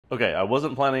Okay, I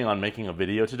wasn't planning on making a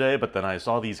video today, but then I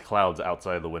saw these clouds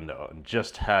outside the window and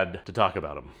just had to talk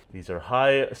about them. These are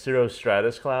high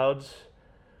cirrostratus clouds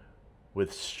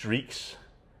with streaks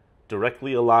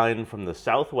directly aligned from the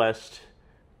southwest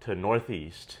to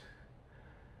northeast.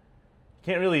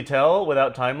 Can't really tell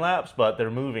without time lapse, but they're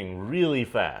moving really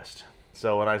fast.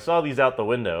 So when I saw these out the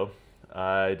window,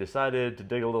 I decided to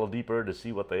dig a little deeper to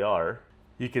see what they are.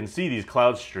 You can see these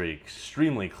cloud streaks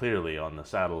extremely clearly on the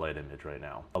satellite image right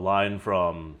now. A line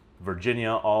from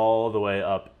Virginia all the way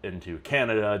up into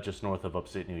Canada, just north of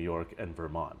upstate New York and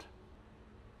Vermont.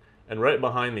 And right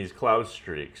behind these cloud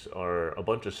streaks are a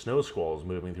bunch of snow squalls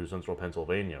moving through central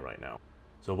Pennsylvania right now.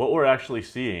 So what we're actually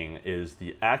seeing is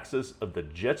the axis of the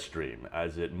jet stream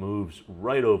as it moves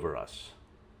right over us.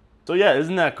 So yeah,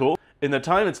 isn't that cool? In the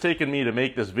time it's taken me to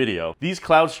make this video, these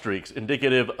cloud streaks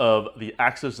indicative of the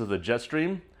axis of the jet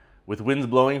stream, with winds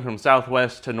blowing from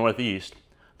southwest to northeast,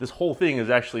 this whole thing is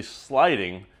actually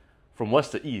sliding from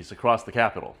west to east across the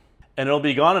capital. And it'll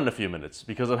be gone in a few minutes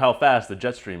because of how fast the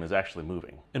jet stream is actually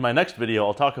moving. In my next video,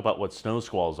 I'll talk about what snow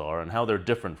squalls are and how they're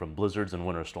different from blizzards and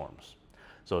winter storms.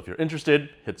 So if you're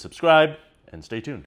interested, hit subscribe and stay tuned.